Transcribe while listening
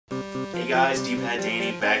Hey guys, Deepad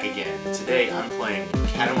Danny back again. Today I'm playing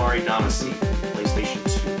Katamari Damacy for PlayStation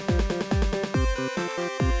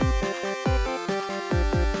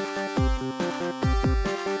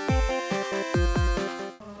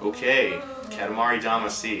 2. Okay, Katamari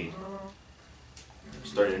Damacy.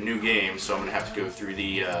 Started a new game, so I'm going to have to go through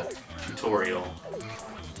the tutorial.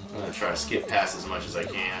 I'm going to try to skip past as much as I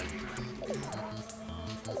can.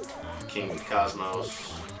 King of the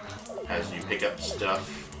Cosmos has you pick up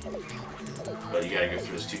stuff. But you gotta go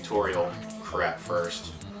through this tutorial crap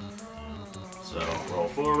first. So, roll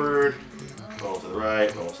forward, roll to the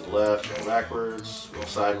right, roll to the left, roll backwards, roll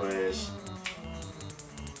sideways.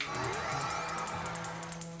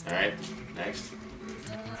 Alright, next.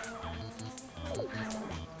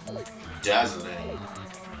 Dazzling.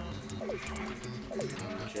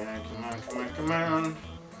 Okay, come on.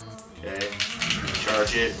 Okay,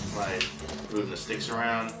 charge it by moving the sticks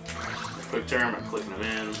around. Quick term, I'm clicking them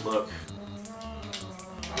in, look.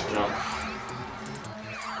 Jump.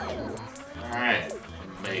 Alright,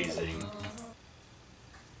 amazing.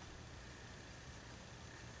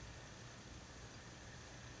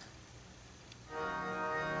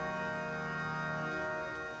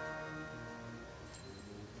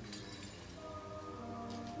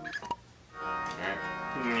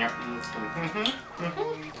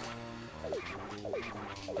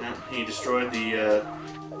 He destroyed the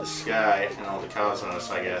sky and all the cosmos,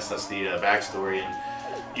 I guess. That's the backstory, and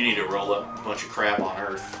you need to roll up a bunch of crap on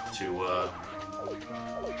Earth to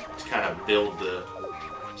kind of build the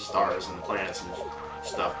stars and the planets and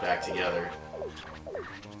stuff back together.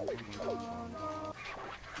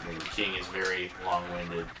 And the king is very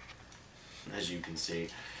long-winded, as you can see.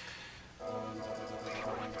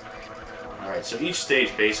 Alright, so each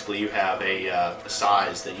stage, basically, you have a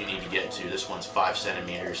size that you need to get to. This one's 5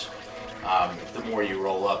 centimeters. The more you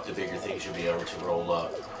roll up, the bigger things you'll be able to roll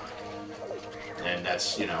up. And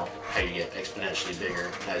that's, you know, how you get exponentially bigger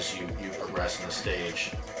as you progress in the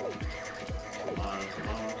stage. Come on.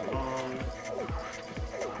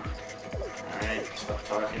 Alright, stop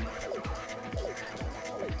talking.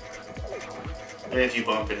 And if you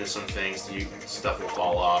bump into some things, stuff will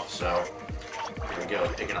fall off, so here we go,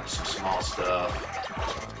 picking up some small stuff.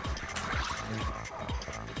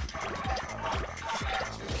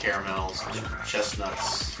 Some caramels, some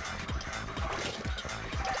chestnuts.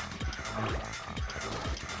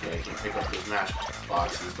 Okay, I can pick up those match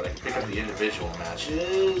boxes, but I can pick up the individual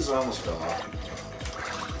matches. I almost fell off.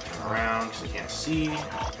 Turn around because I can't see.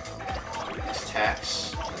 These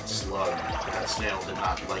tacks. That slug. That snail did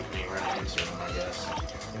not like me running into him, I guess.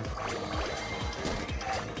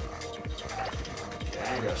 Okay,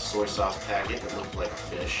 I got a soy sauce packet that looked like a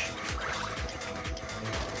fish.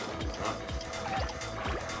 Oh.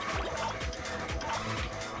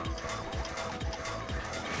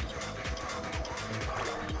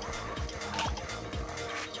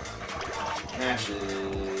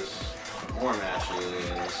 Matches. More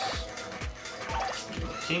matches. The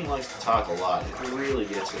king likes to talk a lot. It really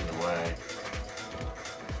gets in the way.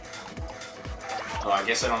 Oh, I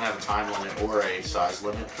guess I don't have a time limit or a size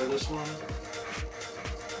limit for this one.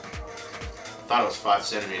 I thought it was 5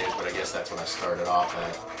 centimeters, but I guess that's what I started off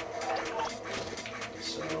at.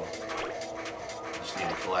 So, just need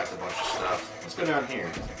to collect a bunch of stuff. Let's go down here.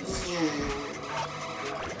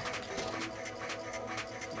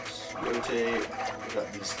 Rotate. We got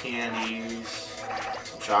these candies,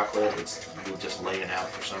 some chocolate. It's just laying out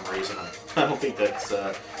for some reason. I don't think that's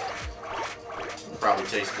probably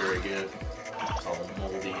tastes very good. It's all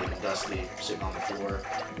moldy and dusty, sitting on the floor.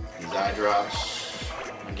 These eye drops,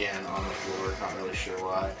 again on the floor. Not really sure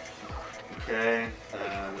why. Okay,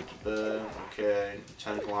 okay,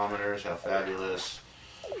 10 kilometers. How fabulous!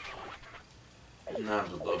 Blah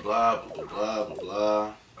blah blah blah blah blah blah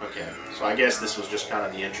blah. Okay, so I guess this was just kind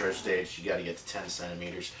of the intro stage. You got to get to 10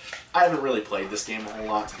 centimeters. I haven't really played this game a whole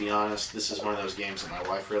lot, to be honest. This is one of those games that my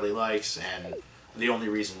wife really likes, and the only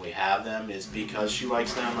reason we have them is because she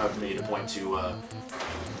likes them. I've made a point to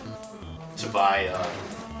buy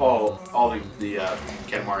all the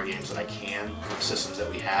Katamari games that I can for the systems that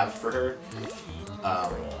we have for her.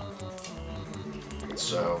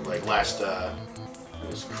 So, like last it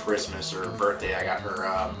was Christmas or birthday, I got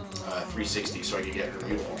her 360 so I could get her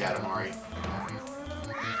beautiful Katamari.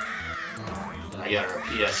 And I got her a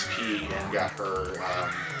PSP and got her,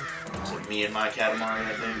 was it Me and My Katamari,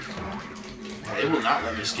 I think? It will not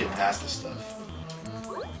let me skip past this stuff.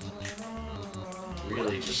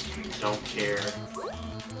 Really just don't care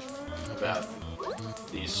about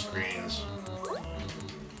these screens.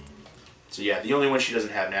 So yeah, the only one she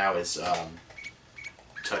doesn't have now is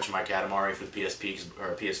Touch My Katamari for the PSP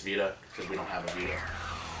or PS Vita, because we don't have a Vita.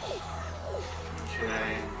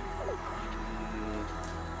 Okay.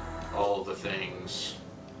 All the things.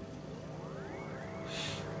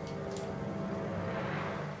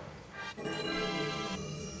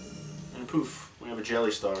 And poof, we have a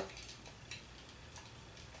jelly star.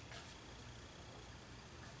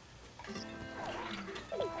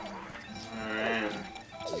 Alright,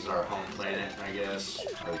 this is our home planet, I guess.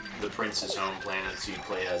 Or the prince's home planet, so you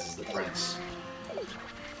play as the prince.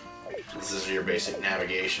 This is your basic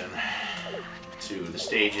navigation to the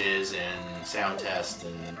stages and sound test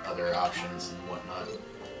and other options and whatnot.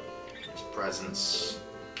 There's presence,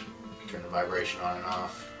 turn the vibration on and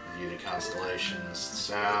off, view the constellations,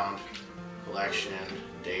 sound, collection,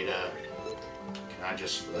 data. Can I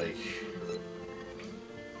just like,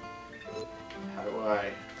 how do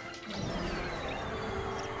I,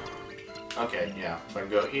 okay, yeah, so I can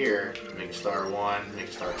go here, make a star 1, make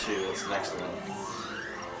a star 2, that's the next one.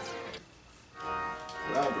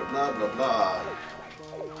 Blah, blah, blah, blah, blah.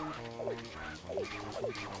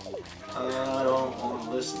 I don't want to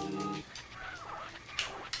listen.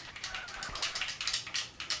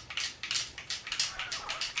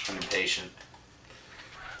 I'm impatient.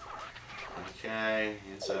 Okay,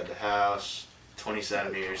 inside the house. 20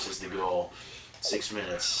 centimeters is the goal. 6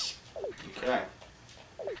 minutes. Okay.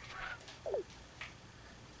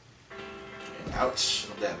 Get out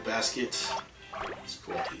of that basket. Let's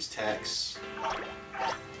collect these tacks.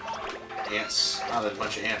 Ants. Oh, there's a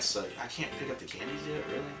bunch of ants. I can't pick up the candies yet,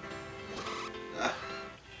 really? Ah.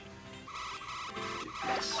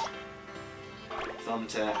 Nice.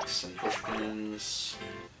 Thumbtacks and push pins.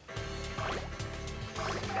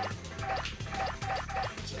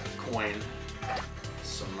 It's a coin.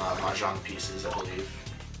 Some mahjong pieces, I believe.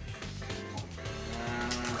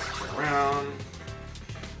 Let's turn around.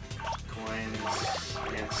 Coins.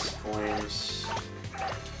 Ants. Coins.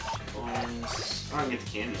 Coins. Oh, I can get the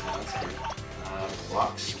candies now, that's good.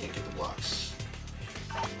 Blocks. Can't get the blocks.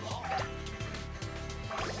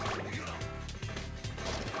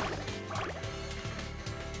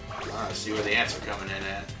 I see where the ants are coming in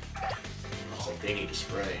at. Looks like they need to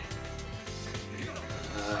spray.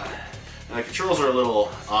 And the controls are a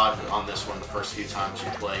little odd on this one the first few times you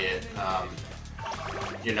play it.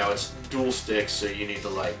 You know, it's dual sticks, so you need to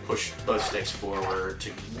like push both sticks forward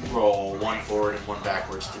to roll, one forward and one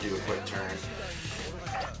backwards to do a quick turn.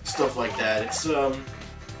 Stuff like that. It's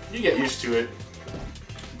you get used to it,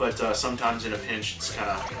 but sometimes in a pinch it's kind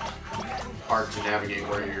of hard to navigate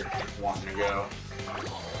where you're wanting to go.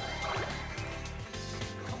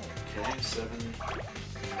 Okay, 7.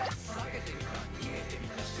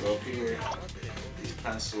 Let's go up here. These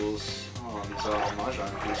pencils. Oh, these are all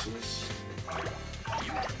mahjong pieces.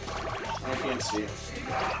 I can't see it.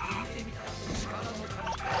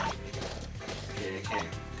 Okay, I can't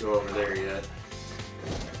go over there yet.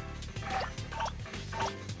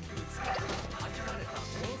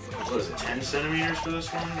 What is it, 10 centimeters for this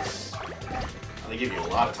one? They give you a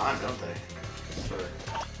lot of time, don't they? For,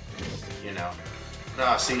 you know.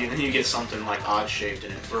 See, and then you get something like odd-shaped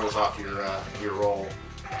and it throws off your roll.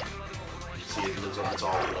 See, it looks like it's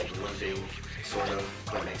all like limping, sort of.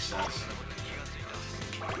 That makes sense.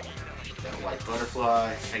 That white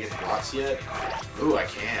butterfly. Can I get the blocks yet? Ooh, I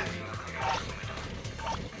can.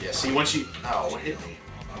 Yeah, see, once you... Oh, what hit me?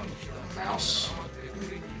 The mouse.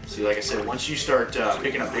 See, like I said, once you start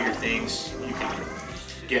picking up bigger things, you can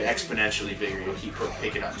get exponentially bigger. You'll keep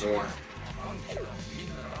picking up more.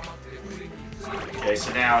 Okay,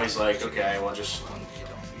 so now he's like, okay, well, just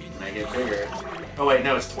make it bigger. Oh, wait,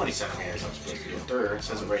 no, it's 20 centimeters I'm supposed to do. Third, it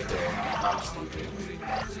says it right there. I'm stupid.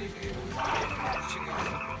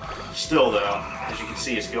 Still, though, as you can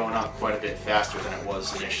see, it's going up quite a bit faster than it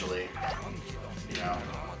was initially. You know,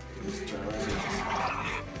 just turn around.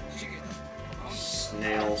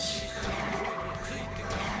 Snails.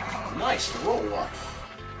 Nice roll up.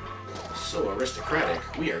 So aristocratic.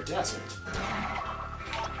 We are dazzled.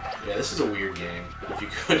 Yeah, this is a weird game. If you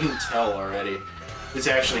couldn't tell already, this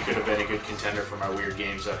actually could have been a good contender for my Weird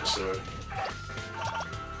Games episode.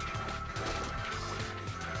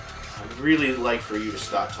 I'd really like for you to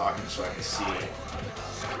stop talking so I can see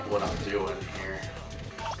what I'm doing here.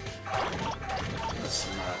 Got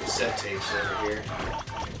some cassette tapes over here.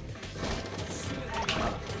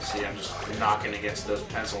 See, I'm just knocking against those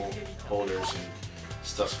pencil holders and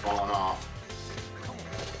stuff's falling off.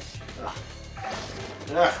 Ugh.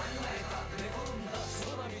 Ugh.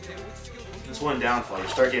 That's one downfall. You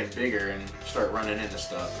start getting bigger and start running into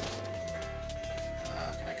stuff.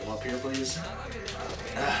 Can I come up here, please?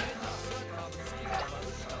 I'm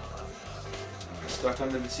stuck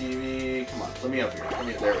under the TV. Come on, let me up here. Let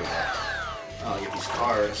me. There we go. Oh, I'll get these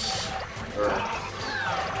cards. Or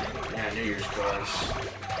New Year's cards.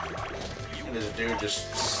 And there's a dude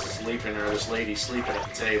just sleeping, or this lady sleeping at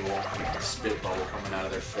the table. A spit bubble coming out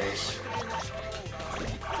of their face.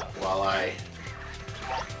 While I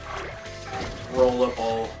roll up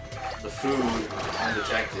all the food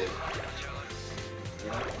undetected.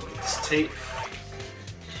 Get this tape.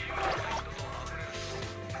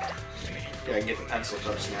 Okay, I can get the pencil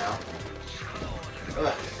cups now.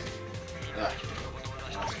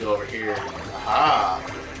 Let's go over here. Aha!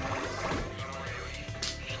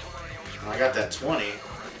 I got that 20.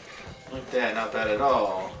 Look at that, not bad at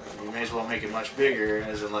all. You may as well make it much bigger,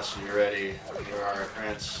 as unless you're ready. Here are our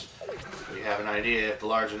prints. We have an idea. If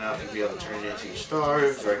large enough, you'll be able to turn it into your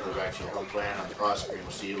stars. Directly back to your home plan on the cross screen.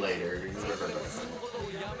 We'll see you later. Get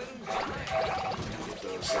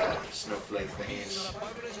those snowflake thingies.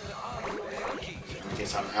 I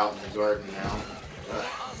guess I'm out in the garden now. I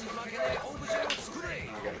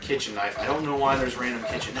got a kitchen knife. I don't know why there's random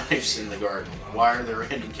kitchen knives in the garden. Why are there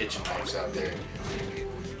random kitchen knives out there?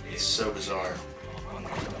 It's so bizarre.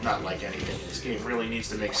 Not like anything. This game really needs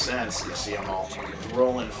to make sense. You see, I'm all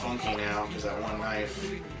rolling funky now because that one knife.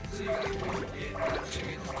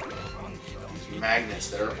 These magnets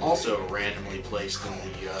that are also randomly placed in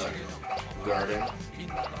the garden.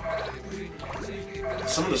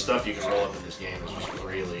 Some of the stuff you can roll up in this game is just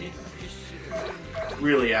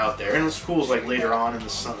really out there. And what's cool is like later on in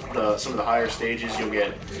some of the higher stages, you'll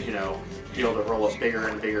get, you know, be able to roll up bigger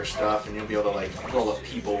and bigger stuff, and you'll be able to like roll up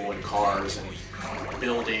people and cars and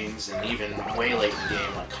buildings, and even way late in the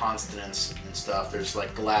game, like continents and stuff. There's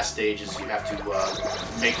like the last stages you have to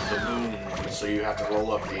make the moon, so you have to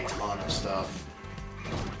roll up a ton of stuff.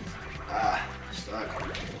 Stuck.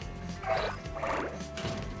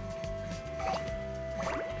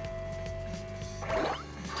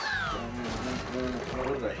 What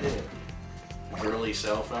did I hit? Girly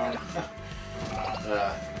cell phone?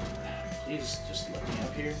 Please just let me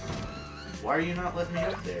up here. Why are you not letting me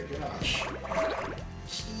up there? Gosh.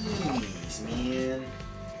 Jeez, man.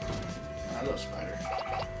 Hello, spider.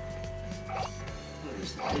 What are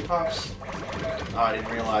these, lollipops? Oh, I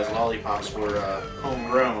didn't realize lollipops were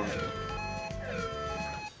homegrown.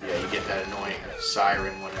 Yeah, you get that annoying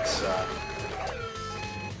siren when it's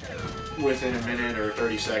within a minute or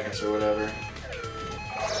 30 seconds or whatever.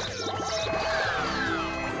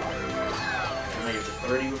 Can I make it to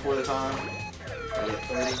 30 before the time? Can I get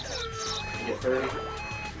 30? Can I get 30?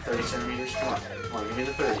 30 centimeters? Come on, give me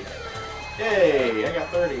the 30. Yay, I got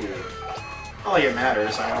 30. Not like it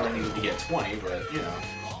matters, I only needed to get 20, but, you know.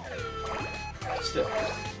 Still.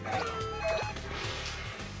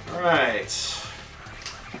 Alright.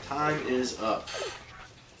 Time is up.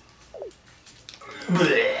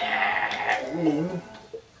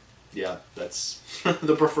 Yeah, that's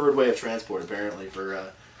the preferred way of transport, apparently,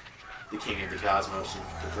 for the King of the Cosmos and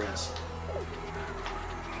the Prince.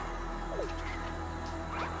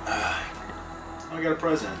 I got a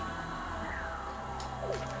present.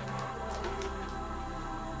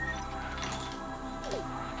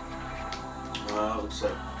 Looks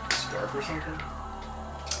like a scarf or something.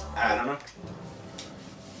 I don't know.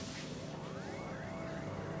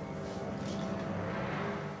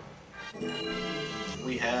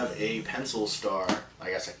 We have a pencil star. I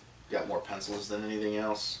guess I got more pencils than anything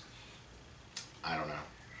else. I don't know.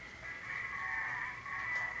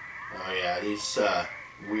 Oh yeah, these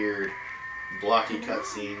weird blocky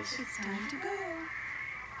cutscenes. It's time to go.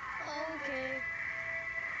 Okay.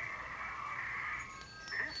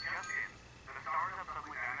 This just in. The stars have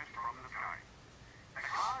suddenly vanished from the sky. The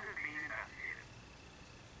cause is being investigated.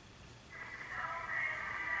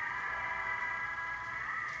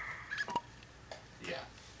 Yeah.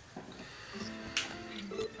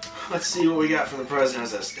 Let's see what we got for the present.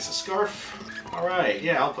 It's a scarf. All right.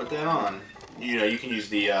 Yeah, I'll put that on. You know, you can use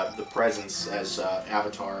the presents as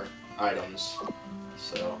avatar items.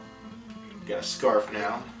 So, got a scarf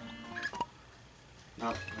now.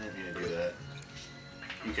 Nope, I didn't mean to do that.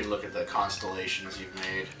 You can look at the constellations you've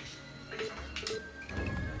made.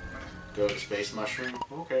 Go to Space Mushroom.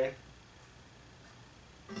 Okay.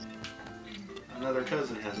 Another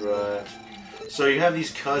cousin has arrived. So you have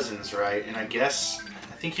these cousins, right? And I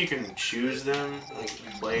think you can choose them, like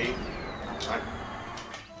play. I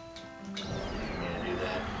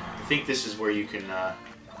think this is where you can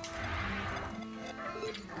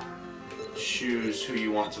choose who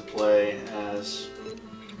you want to play as. Let's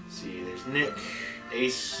see, there's Nick,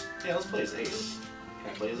 Ace. Yeah, let's play as Ace.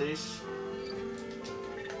 Can I play as Ace?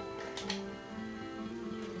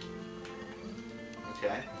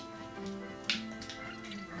 Okay.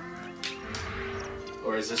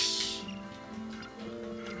 Or is this...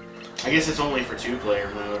 I guess it's only for 2-player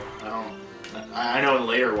mode. I I know in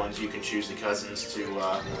later ones you can choose the cousins to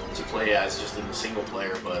play as just in the single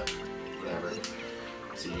player, but whatever.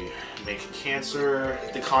 So you make a Cancer,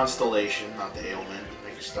 the Constellation, not the ailment.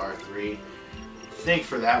 Make a star 3. I think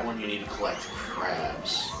for that one you need to collect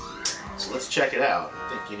crabs. So let's check it out. I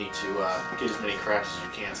think you need to get as many crabs as you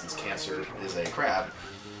can since Cancer is a crab.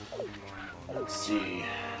 Let's see.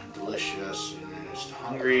 Delicious,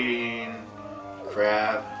 hungry,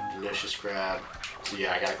 crab, delicious crab. So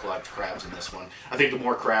yeah, I gotta collect crabs in this one. I think the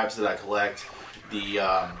more crabs that I collect, the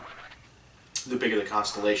bigger the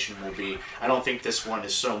constellation will be. I don't think this one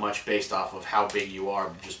is so much based off of how big you are,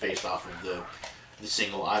 but just based off of the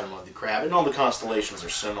single item of the crab. And all the constellations are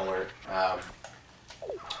similar,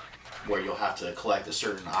 where you'll have to collect a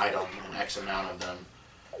certain item, an X amount of them.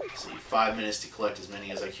 Let's see, 5 minutes to collect as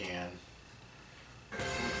many as I can.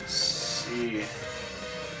 Let's see.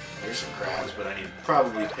 There's some crabs, but I need to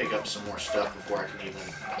probably pick up some more stuff before I can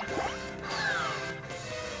even...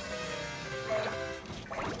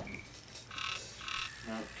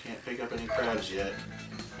 Nope, can't pick up any crabs yet.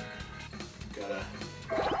 Gotta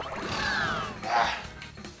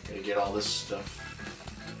get all this stuff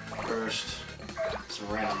first. Some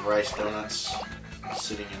random rice donuts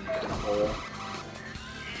sitting in a hole.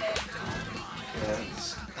 Okay,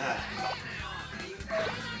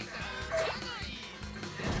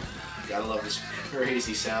 gotta love this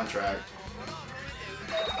crazy soundtrack.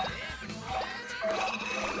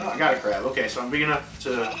 Oh, I got a crab. Okay, so I'm big enough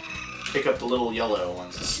to pick up the little yellow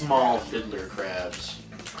ones, the small fiddler crabs.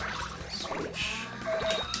 Switch.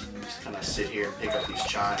 Just kind of sit here and pick up these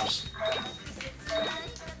chimes. Alright,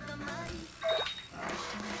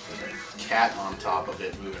 there's a cat on top of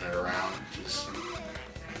it moving it around, which is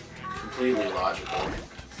completely logical.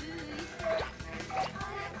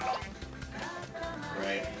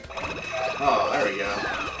 Right. Oh, there we go.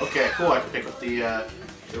 Okay, cool. I can pick up the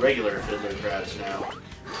regular fiddler crabs now.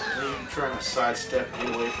 I'm trying to sidestep,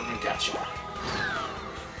 get away from me. Gotcha.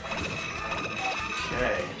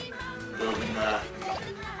 Okay.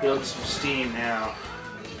 Building some steam now.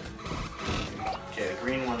 Okay, the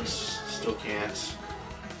green ones still can't.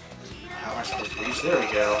 How am I supposed to reach? There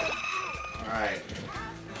we go. Alright.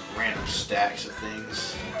 Random stacks of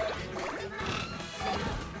things.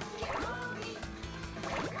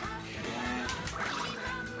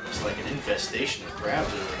 Looks like an infestation of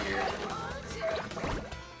crabs over here.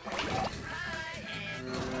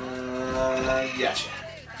 Gotcha.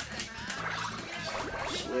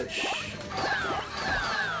 Switch.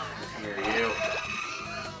 Come here, you.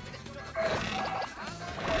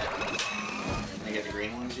 Can I get the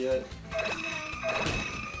green ones yet?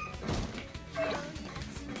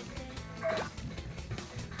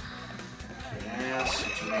 Yeah,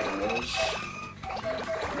 some tomatoes.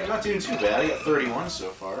 I'm not doing too bad. I got 31 so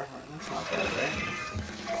far. That's not bad, right?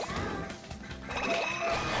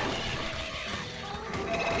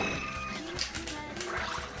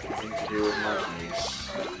 Nothing to do with monkeys.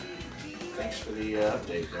 Thanks for the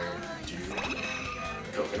update there, dude.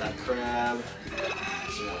 Coconut crab.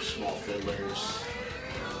 Some more small fiddlers.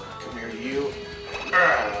 Come here, you.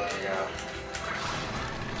 There we go.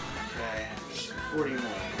 Okay, 41.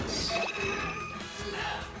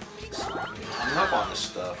 I'm up on this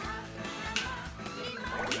stuff.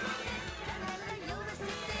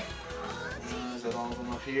 Is that all of them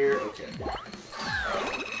up here? Okay.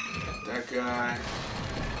 That guy.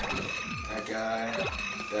 That guy.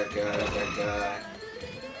 That guy. That guy.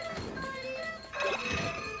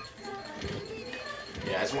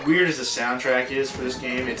 Yeah, as weird as the soundtrack is for this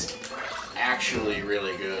game, it's actually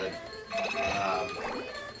really good.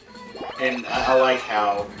 And I like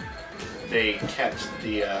how they kept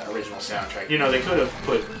the original soundtrack. You know, they could have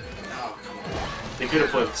put, oh, come on. They could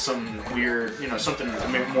have put some weird, you know, something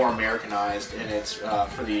more Americanized in it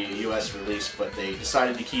for the US release, but they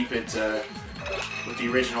decided to keep it with the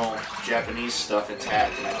original Japanese stuff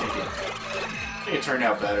intact, and I think it turned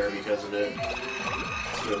out better because of it.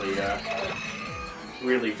 It's really,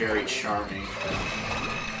 really very charming.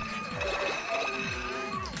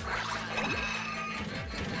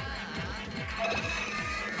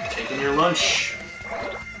 Taking your lunch.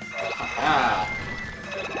 Ha-ha.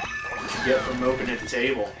 What you get from moping at the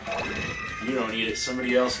table. You don't eat it,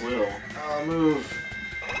 somebody else will. Oh, move.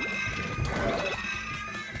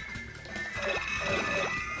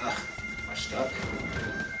 Ugh, am I stuck?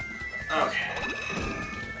 Okay.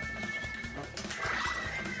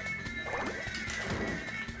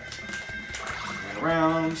 Run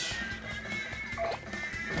around.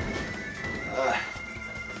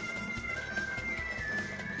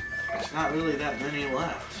 There's not really that many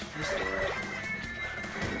left, is there?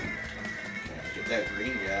 Okay, get that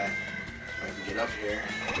green guy. If I can get up here.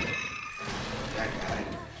 that guy.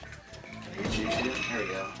 Can I get you here? There we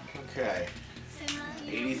go. Okay.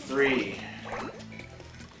 83.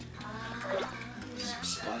 Some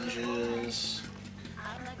sponges.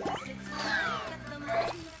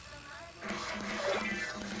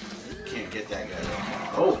 Can't get that guy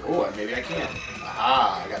though. Oh, maybe I can.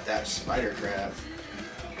 Aha, I got that spider crab.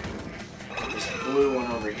 Put this blue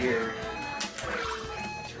one over here.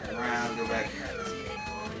 Turn around, go back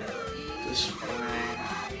this way.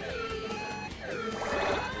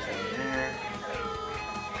 There.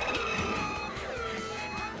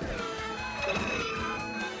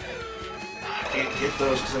 I can't get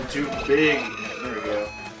those because I'm too big. There we go.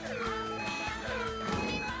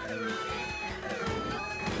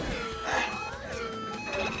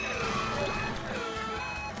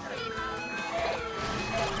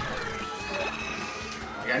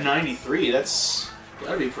 I got 93. That's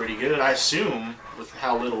gotta be pretty good. I assume with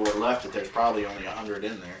how little we're left, that there's probably only 100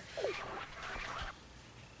 in there.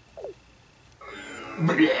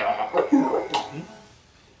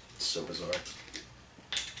 So bizarre.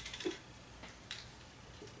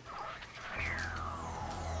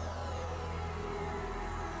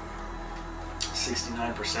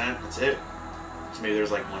 69%. That's it. So maybe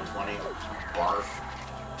there's like 120. Barf.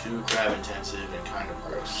 Too crab intensive and kind of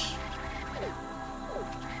gross.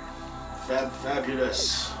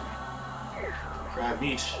 Fabulous. Crab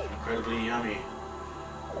meat, incredibly yummy.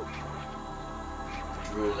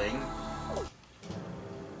 Drooling.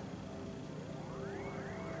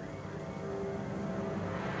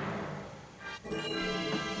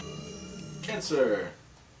 Cancer.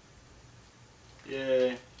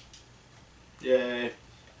 Yay. Yay.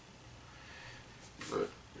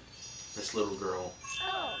 This little girl.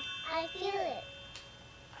 Oh, I feel it.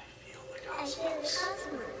 I feel the I feel the cosmos.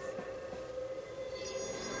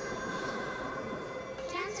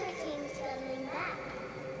 Cancer King's coming back.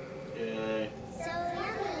 Yay. So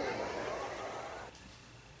yummy.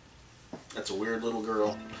 That's a weird little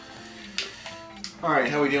girl.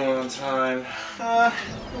 Alright, how we doing on time?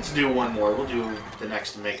 Let's do one more. We'll do the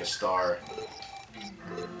next to make a star.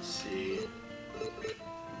 Let's see.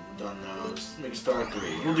 Done those. Make a star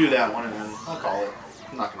 3. We'll do that one and then I'll call it.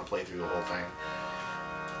 I'm not going to play through the whole thing.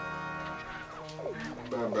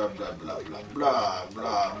 Blah, blah, blah, blah, blah, blah,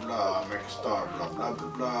 blah, blah. Make a star, blah, blah, blah,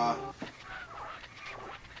 blah.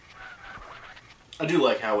 I do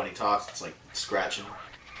like how when he talks, it's like scratching.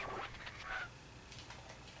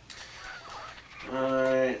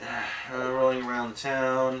 Alright, rolling around the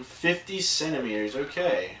town. 50 centimeters,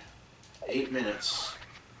 okay. 8 minutes.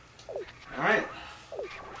 Alright.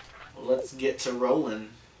 Well, let's get to rolling.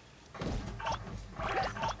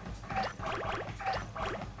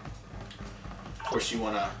 Of course, you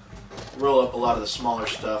want to roll up a lot of the smaller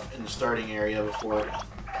stuff in the starting area before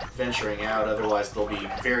venturing out. Otherwise, there'll be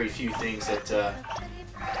very few things that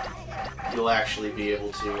you'll actually be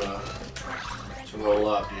able to roll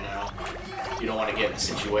up, you know. You don't want to get in a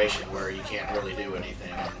situation where you can't really do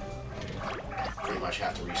anything and pretty much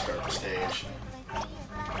have to restart the stage.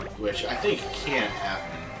 Which I think can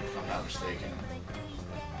happen, if I'm not mistaken.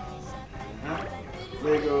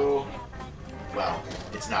 Lego. Well,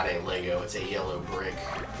 it's not a Lego, it's a yellow brick,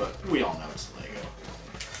 but we all know it's Lego.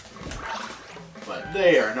 But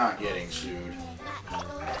they are not getting sued.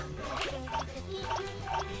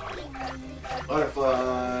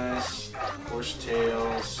 Butterflies,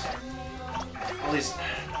 horsetails, all these.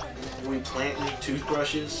 Are we planting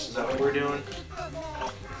toothbrushes? Is that what we're doing?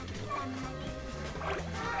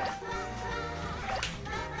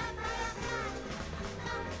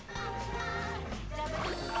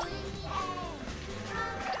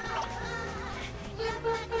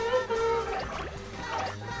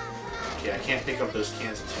 Okay, I can't pick up those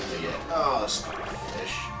cans of tuna yet. Oh, stupid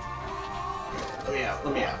fish. Let me out,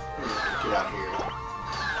 let me out. Get out here.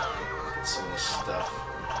 Get some of this stuff.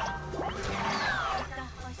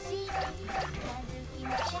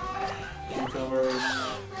 Cucumbers.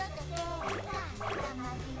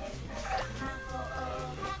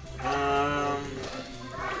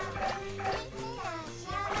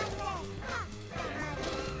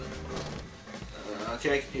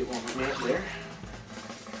 Okay, I can get one minute there.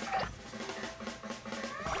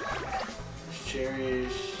 There's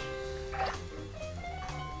cherries.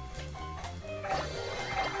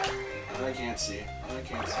 I can't see. I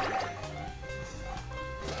can't see.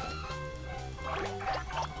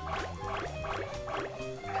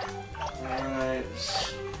 Alright.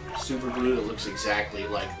 Super glue that looks exactly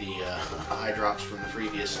like the eye drops from the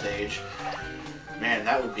previous stage. Man,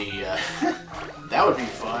 that would be that would be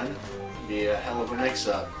fun. It'd be a hell of a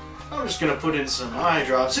mix-up. I'm just gonna put in some eye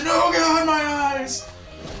drops and oh god, my eyes!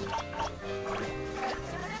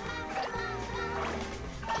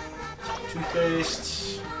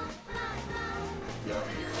 Toothpaste. Got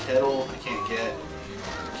over here kettle. I can't get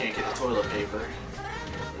the toilet paper.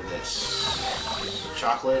 Or this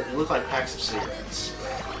chocolate. It looked like packs of cigarettes.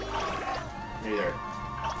 Maybe they're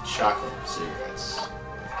chocolate cigarettes.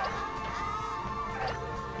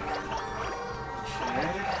 Okay.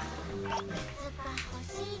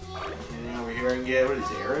 And over here I can get, what are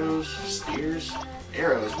these, arrows? Spears?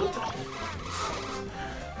 Arrows? What the?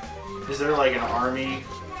 Is there like an army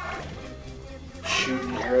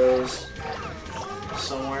shooting arrows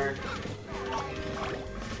somewhere?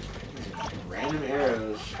 Random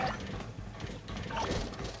arrows.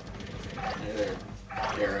 Hey there,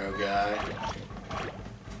 arrow guy.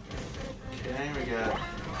 Okay, we got.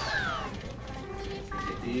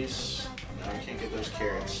 Get these. No, we can't get those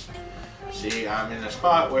carrots. See, I'm in a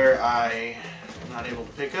spot where I'm not able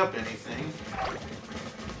to pick up anything.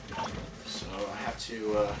 So I have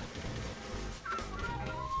to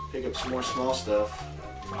pick up some more small stuff.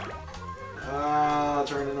 Ah,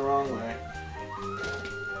 turned in the wrong way.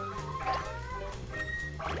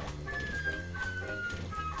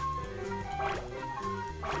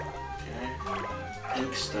 Okay.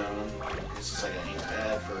 Inkstone. This is like an ink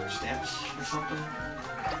pad for stamps or something.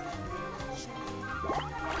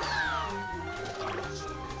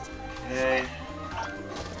 Okay.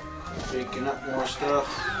 Picking up more stuff.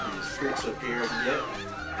 These fruits up here I can get.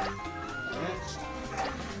 Okay.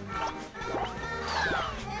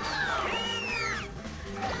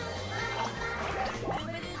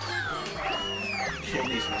 Getting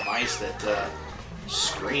these mice that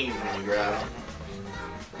scream when you grab them.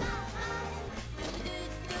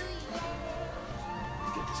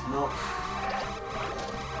 Get this milk.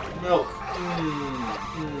 Milk.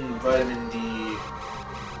 Vitamin D.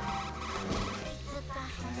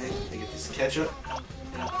 Ketchup.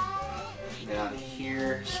 Down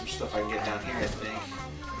here, some stuff I can get down here, I think.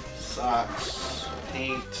 Socks,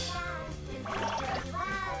 paint,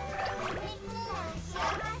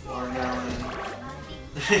 watermelon.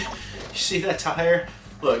 You see that tire?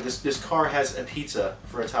 Look, this car has a pizza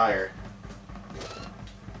for a tire.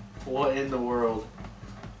 What in the world?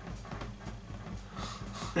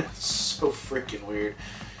 It's so freaking weird.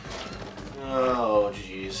 Oh,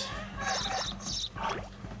 jeez.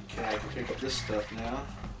 Okay, I can pick up this stuff now.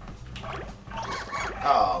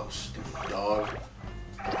 Oh, stupid dog.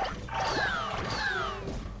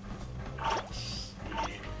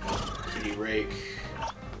 Kitty rake.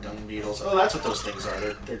 Dung beetles. Oh, that's what those things are.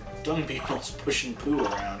 They're dung beetles pushing poo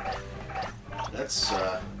around. That's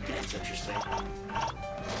interesting.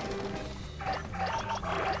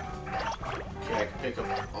 Okay, I can pick up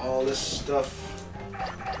all this stuff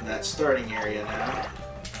in that starting area now.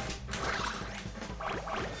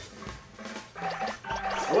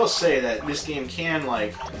 I will say that this game can,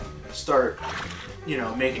 like, start, you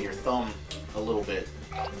know, making your thumb a little bit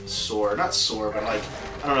sore. Not sore, but, like,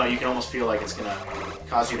 I don't know, you can almost feel like it's gonna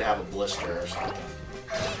cause you to have a blister or something.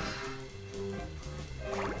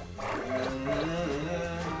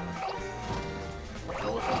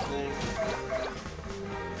 Elephant thing.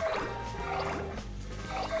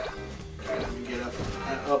 Okay, let me get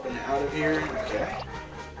up and out of here. Okay.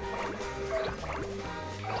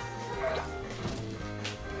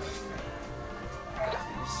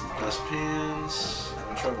 Dustpans,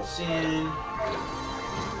 having trouble seeing.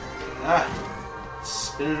 Ah,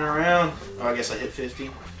 spinning around. Oh, I guess I hit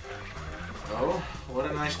 50. Oh, what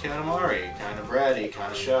a nice Katamari. Kind of bratty,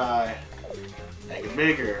 kind of shy. Make it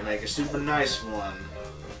bigger, make a super nice one.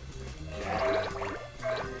 Okay.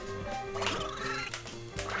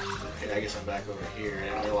 Okay, I guess I'm back over here. I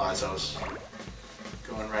didn't realize I was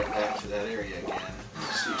going right back to that area again.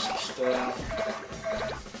 Let's see some stuff.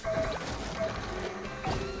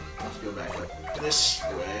 Go back up this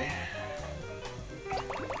way.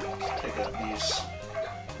 Let's pick up these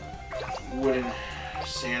wooden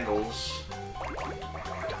sandals.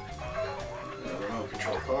 The remote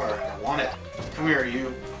control car. I want it. Come here,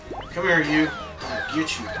 you. Come here, you. I'll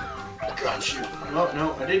get you. Got you. Oh,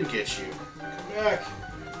 no, I didn't get you. Come back.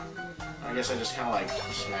 I guess I just kind of like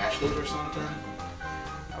smashed it or something.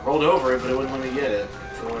 I rolled over it, but it wouldn't let me get it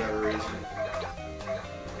for whatever reason.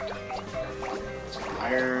 Some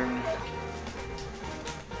iron.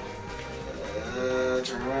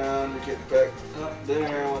 Turn around, get back up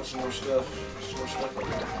there. I want some more stuff. Some more stuff up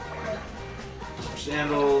there. Some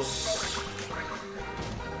sandals.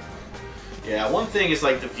 Yeah, one thing is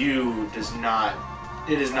like the view does not.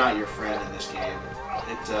 It is not your friend in this game.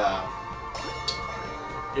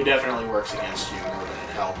 It definitely works against you more than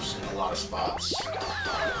it helps in a lot of spots.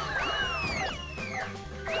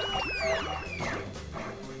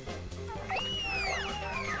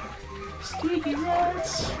 Sticky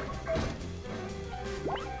rats.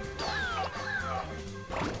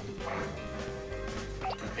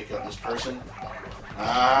 this person.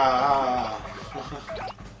 Ah!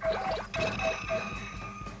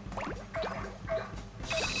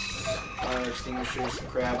 Fire extinguisher, some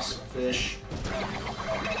crabs, some fish.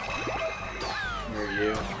 Where are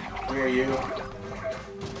you? Where are you?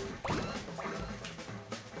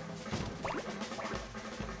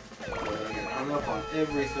 Hung up on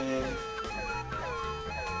everything.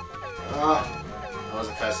 Ah! I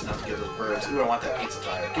wasn't fast enough to get those birds. Ooh, I want that pizza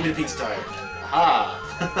tire. Give me the pizza tire. Aha!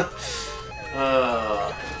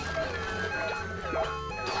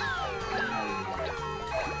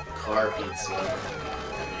 Car pizza.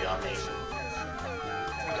 Yummy.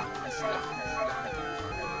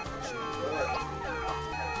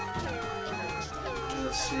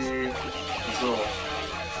 Let's see. These little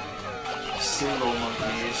single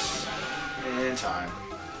monkeys. And time.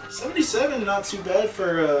 77, not too bad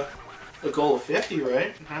for a goal of 50,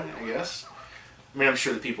 right? I guess. I mean, I'm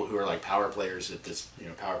sure the people who are like power players at this,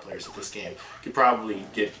 power players at this game could probably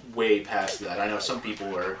get way past that. I know some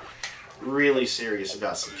people are really serious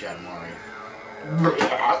about some Katamari.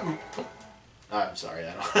 I'm sorry,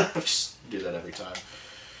 I don't just do that every time.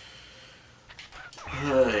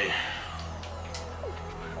 Hey.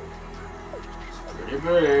 It's pretty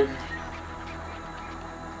big.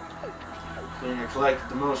 Thing I collected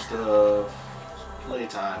the most of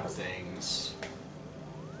playtime things.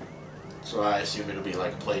 So I assume it'll be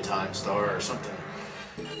like a playtime star or something.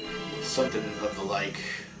 Something of the like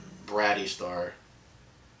bratty star.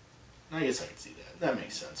 I guess I can see that. That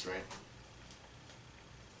makes sense, right?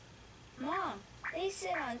 Mom, they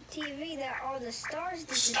said on TV that all the stars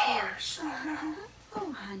disappear. Stars!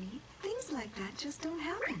 Oh, honey, things like that just don't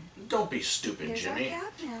happen. Don't be stupid, Here's our Jimmy.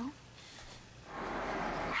 cab now.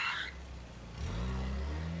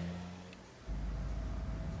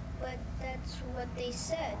 But that's what they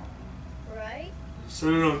said, right?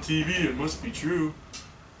 Said it on TV, it must be true.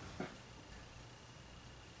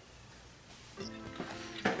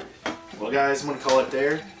 Well guys, I'm going to call it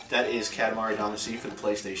there. That is Katamari Damacy for the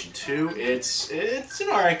PlayStation 2. It's an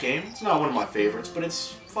alright game. It's not one of my favorites, but it's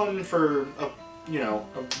fun for a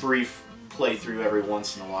brief playthrough every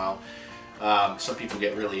once in a while. Some people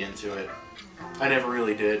get really into it. I never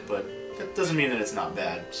really did, but that doesn't mean that it's not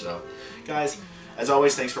bad. So, guys, as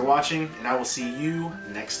always, thanks for watching, and I will see you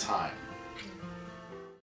next time.